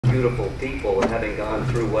beautiful people, and having gone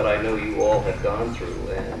through what I know you all have gone through,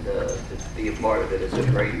 and to be a part of it is a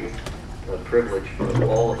great privilege for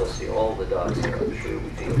all of us here, all the docs here. I'm sure we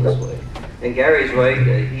feel this way. And Gary's right.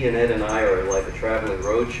 He and Ed and I are like a traveling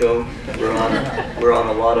road show. We're on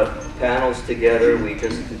a lot of panels together. We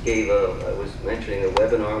just gave I was mentioning a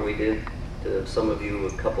webinar we did to some of you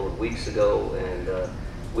a couple of weeks ago, and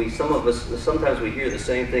some of us, sometimes we hear the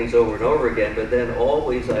same things over and over again, but then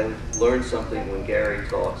always I learn something when Gary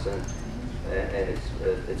talks, and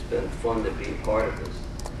it's been fun to be a part of this.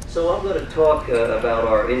 So I'm going to talk about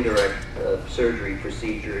our indirect surgery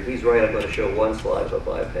procedure. He's right, I'm going to show one slide of a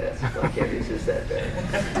bypass. I can't resist that,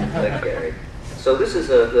 Barry. Like Gary. So this is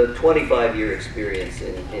the 25-year experience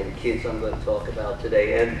in kids I'm going to talk about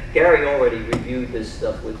today. And Gary already reviewed this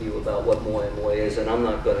stuff with you about what moya moya is, and I'm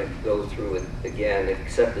not going to go through it again,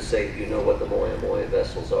 except to say you know what the moya moya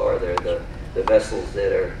vessels are. They're the vessels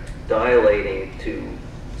that are dilating to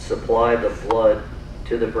supply the blood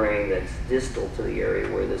to the brain that's distal to the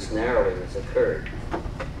area where this narrowing has occurred.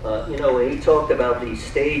 You know, he talked about these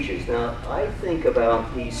stages. Now, I think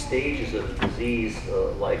about these stages of disease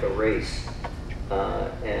like a race.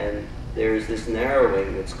 And there's this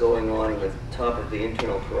narrowing that's going on in the top of the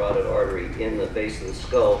internal carotid artery in the base of the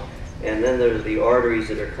skull. And then there are the arteries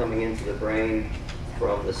that are coming into the brain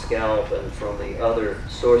from the scalp and from the other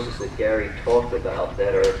sources that Gary talked about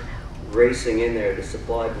that are racing in there to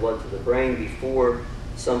supply blood to the brain before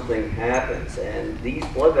something happens. And these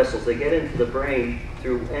blood vessels, they get into the brain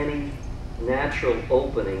through any natural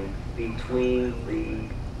opening between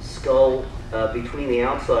the skull, between the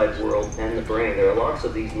outside world and the brain. There are lots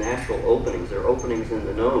of these natural openings. There are openings in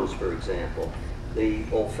the nose, for example. The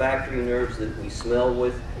olfactory nerves that we smell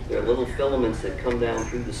with, there are little filaments that come down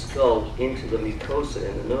through the skull into the mucosa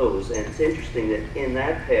in the nose. And it's interesting that in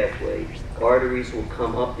that pathway, arteries will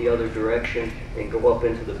come up the other direction and go up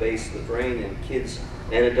into the base of the brain in kids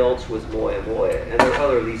and adults with moya moya. And there are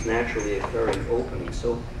other of these naturally occurring openings.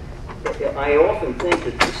 So I often think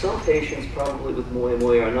that some patients probably with moya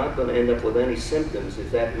moya are not going to end up with any symptoms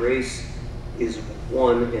if that race is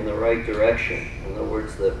one in the right direction. In other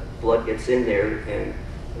words, the blood gets in there and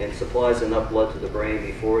supplies enough blood to the brain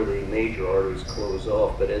before the major arteries close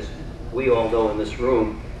off. But as we all know in this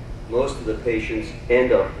room, most of the patients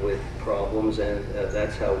end up with problems, and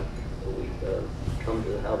that's how we come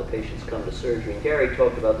to how the patients come to surgery. And Gary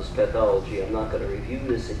talked about this pathology. I'm not going to review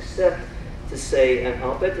this except to say, and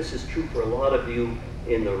I'll bet this is true for a lot of you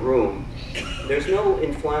in the room, there's no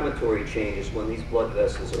inflammatory changes when these blood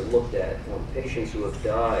vessels are looked at. On patients who have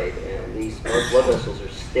died and these blood vessels are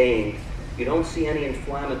stained, you don't see any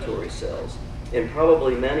inflammatory cells. And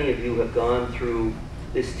probably many of you have gone through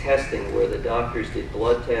this testing where the doctors did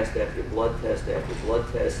blood test after blood test after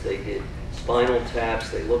blood test. They did spinal taps.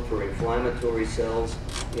 They looked for inflammatory cells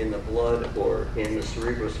in the blood or in the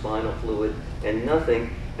cerebrospinal fluid, and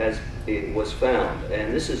nothing was found.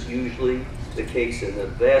 And this is usually the case in the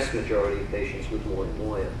vast majority of patients with moya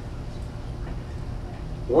moya.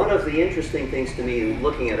 One of the interesting things to me,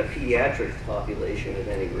 looking at a pediatric population at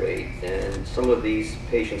any rate, and some of these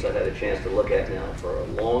patients I've had a chance to look at now for a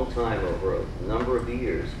long time, over a number of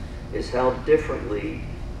years, is how differently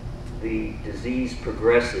the disease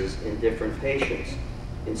progresses in different patients.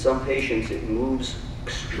 In some patients, it moves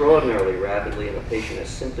extraordinarily rapidly, and the patient has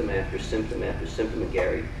symptom after symptom after symptom, and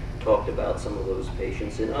Gary talked about some of those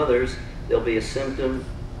patients. In others, there'll be a symptom,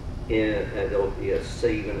 there'll be,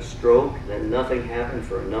 say, even a stroke, then nothing happened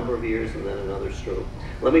for a number of years, and then another stroke.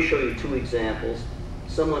 Let me show you two examples.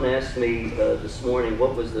 Someone asked me this morning,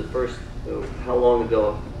 what was the first, how long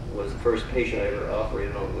ago was the first patient I ever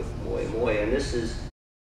operated on with moya moya, and this is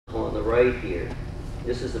on the right here.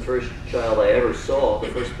 This is the first child I ever saw, the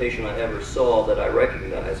first patient I ever saw that I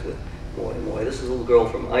recognized with moya moya. This is a little girl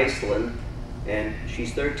from Iceland, and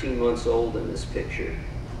she's 13 months old in this picture.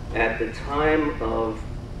 At the time of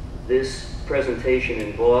this presentation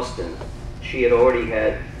in Boston, she had already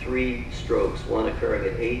had 3 strokes, one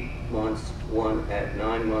occurring at 8 months, one at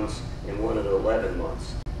 9 months, and one at 11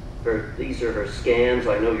 months. These are her scans.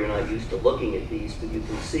 I know you're not used to looking at these, but you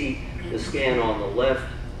can see the scan on the left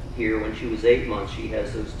here. When she was 8 months, she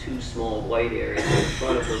has those 2 small white areas in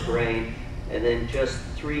front of her brain, and then just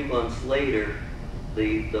 3 months later,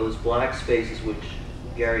 those black spaces, which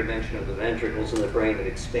Gary mentioned, of the ventricles in the brain, have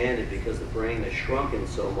expanded because the brain has shrunken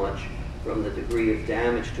so much from the degree of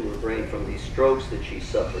damage to her brain from these strokes that she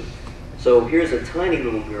suffered. So here's a tiny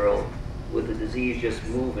little girl with the disease just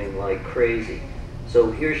moving like crazy.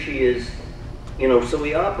 So here she is, you know, so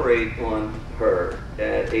we operate on her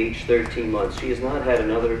at age 13 months. She has not had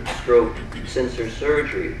another stroke since her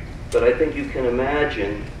surgery, but I think you can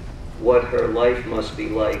imagine what her life must be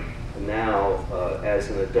like now as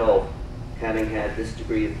an adult, having had this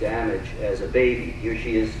degree of damage as a baby. Here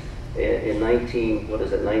she is in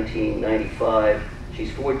 1995.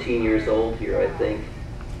 She's 14 years old here, I think.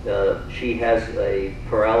 She has a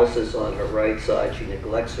paralysis on her right side. She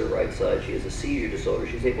neglects her right side. She has a seizure disorder.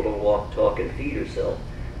 She's able to walk, talk, and feed herself.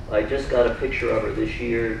 I just got a picture of her this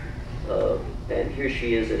year, and here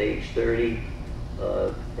she is at age 30,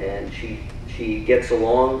 and she gets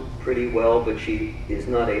along pretty well, but she is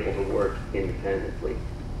not able to work independently.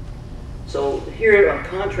 So here, I'll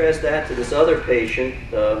contrast that to this other patient.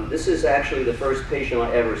 This is actually the first patient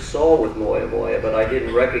I ever saw with moya moya, but I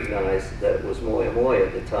didn't recognize that it was moya moya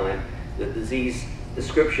at the time. The disease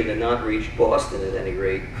description had not reached Boston at any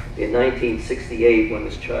rate. In 1968, when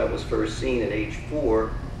this child was first seen at age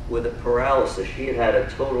 4 with a paralysis, she had had a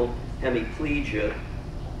total hemiplegia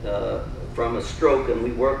from a stroke, and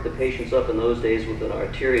we worked the patients up in those days with an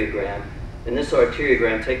arteriogram. And this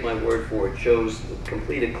arteriogram, take my word for it, shows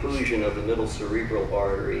complete occlusion of the middle cerebral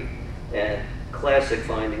artery and classic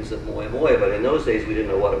findings of moya moya. But in those days, we didn't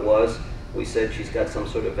know what it was. We said she's got some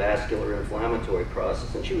sort of vascular inflammatory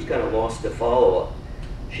process, and she was kind of lost to follow-up.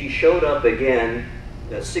 She showed up again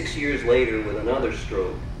 6 years later with another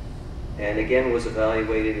stroke, and again was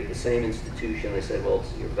evaluated at the same institution. They said, well,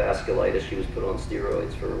 it's your vasculitis. She was put on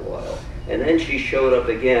steroids for a while. And then she showed up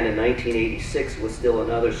again in 1986 with still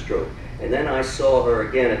another stroke. And then I saw her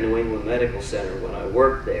again at New England Medical Center when I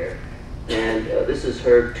worked there. And this is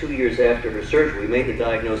her 2 years after her surgery. We made the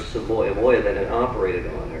diagnosis of moya moya, then and operated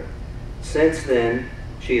on her. Since then,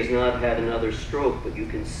 she has not had another stroke, but you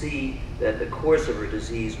can see that the course of her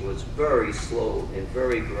disease was very slow and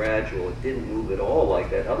very gradual. It didn't move at all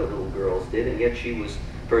like that other little girls did, and yet she was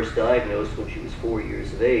first diagnosed when she was 4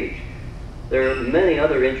 years of age. There are many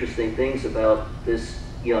other interesting things about this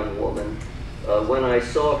young woman. When I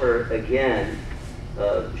saw her again,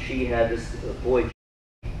 she had this boy,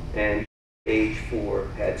 and age 4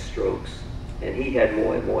 had strokes, and he had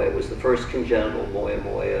moya moya. It was the first congenital moya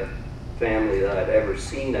moya family that I've ever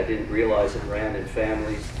seen. I didn't realize it ran in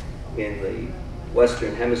families in the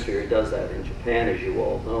Western Hemisphere. It does that in Japan, as you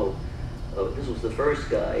all know. This was the first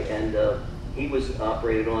guy, and he was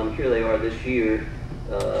operated on. Here they are this year.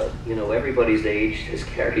 You know, everybody's aged, as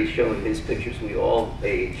Gary's showing his pictures. We all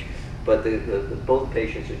age, but both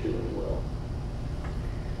patients are doing well.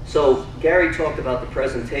 So Gary talked about the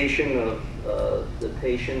presentation of the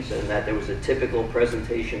patients, and that there was a typical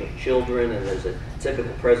presentation of children and there's a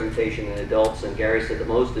typical presentation in adults. And Gary said that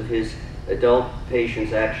most of his adult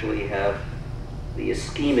patients actually have the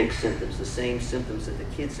ischemic symptoms, the same symptoms that the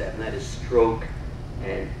kids have, and that is stroke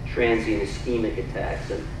and transient ischemic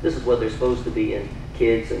attacks. And this is what they're supposed to be in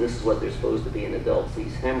kids, and this is what they're supposed to be in adults,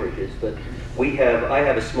 these hemorrhages. But I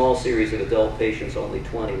have a small series of adult patients, only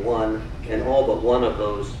 21, and all but one of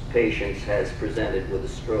those patients has presented with a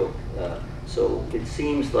stroke. So it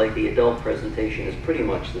seems like the adult presentation is pretty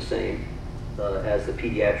much the same as the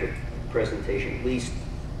pediatric presentation, at least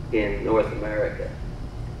in North America.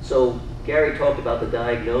 So Gary talked about the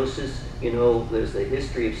diagnosis. You know, there's the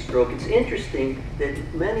history of stroke. It's interesting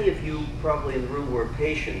that many of you probably in the room who are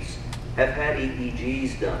patients have had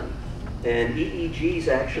EEGs done. And EEGs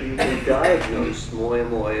actually can diagnose moya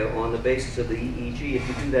moya on the basis of the EEG if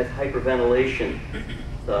you do that hyperventilation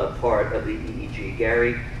part of the EEG.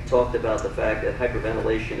 Gary talked about the fact that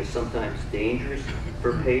hyperventilation is sometimes dangerous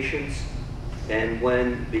for patients, and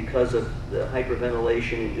when, because of the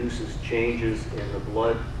hyperventilation, induces changes in the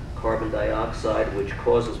blood carbon dioxide, which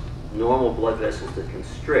causes normal blood vessels to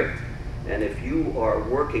constrict. And if you are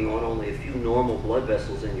working on only a few normal blood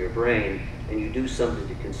vessels in your brain, and you do something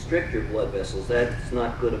to constrict your blood vessels, that's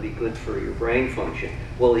not going to be good for your brain function.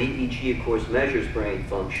 Well, EEG, of course, measures brain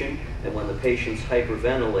function, and when the patients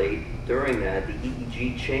hyperventilate during that, the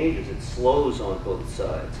EEG changes. It slows on both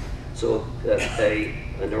sides. So a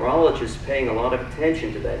neurologist paying a lot of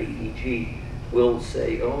attention to that EEG will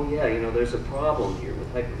say, oh yeah, you know, there's a problem here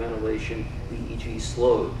with hyperventilation, the EEG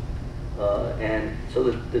slowed. And so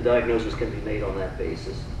the diagnosis can be made on that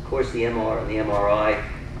basis. Of course, the MR and the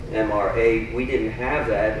MRA, we didn't have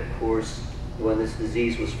that, of course, when this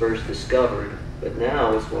disease was first discovered, but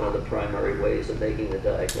now it's one of the primary ways of making the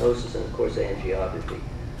diagnosis, and of course, angiography.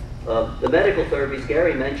 The medical therapies,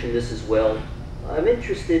 Gary mentioned this as well. I'm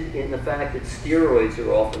interested in the fact that steroids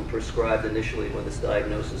are often prescribed initially when this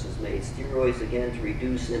diagnosis is made. Steroids, again, to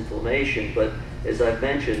reduce inflammation, but as I've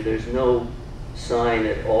mentioned, there's no sign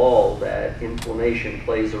at all that inflammation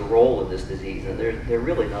plays a role in this disease, and they're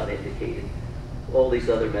really not indicated. All these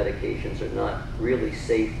other medications are not really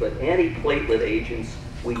safe, but antiplatelet agents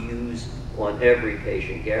we use on every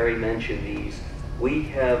patient. Gary mentioned these we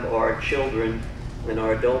have our children and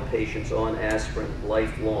our adult patients on aspirin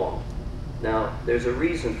lifelong. Now, there's a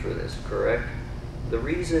reason for this, correct? The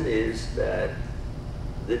reason is that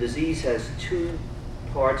the disease has two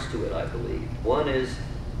parts to it, I believe. One is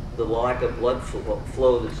the lack of blood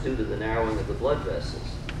flow that's due to the narrowing of the blood vessels.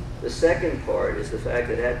 The second part is the fact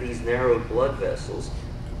that at these narrowed blood vessels,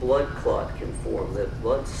 blood clot can form. The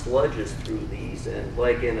blood sludges through these, and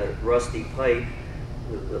like in a rusty pipe,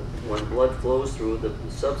 when blood flows through, the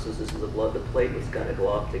substances of the blood, the platelets kind of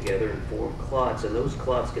glob together and form clots, and those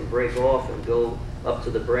clots can break off and go up to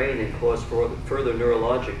the brain and cause further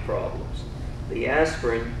neurologic problems. The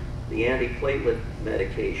aspirin, the antiplatelet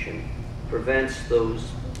medication, prevents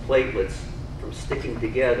those platelets from sticking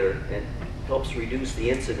together and helps reduce the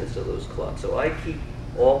incidence of those clots. So I keep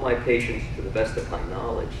all my patients, to the best of my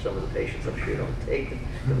knowledge, some of the patients I'm sure don't take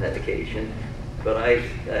the medication, but I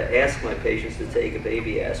ask my patients to take a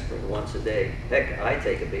baby aspirin once a day. Heck, I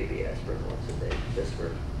take a baby aspirin once a day, just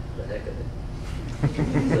for the heck of it.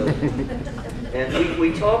 So, and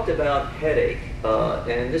we talked about headache,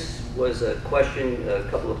 and this was a question, a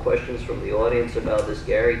couple of questions from the audience about this.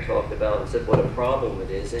 Gary talked about and said what a problem it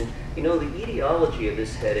is. And you know, the etiology of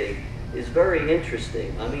this headache is very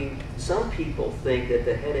interesting. I mean, some people think that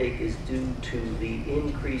the headache is due to the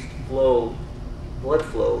increased blood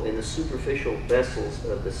flow in the superficial vessels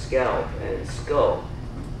of the scalp and skull.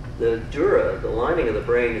 The dura, the lining of the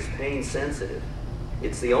brain, is pain sensitive.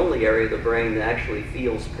 It's the only area of the brain that actually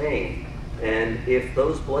feels pain. And if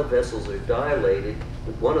those blood vessels are dilated,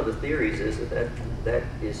 one of the theories is that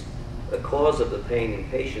is a cause of the pain in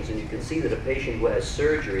patients. And you can see that a patient who has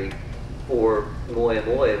surgery for moya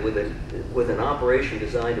moya with an operation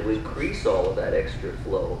designed to increase all of that extra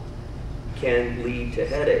flow can lead to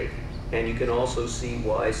headache. And you can also see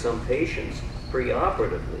why some patients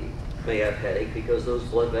preoperatively may have headache, because those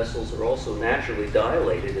blood vessels are also naturally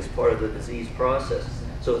dilated as part of the disease process.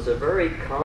 So it's a very common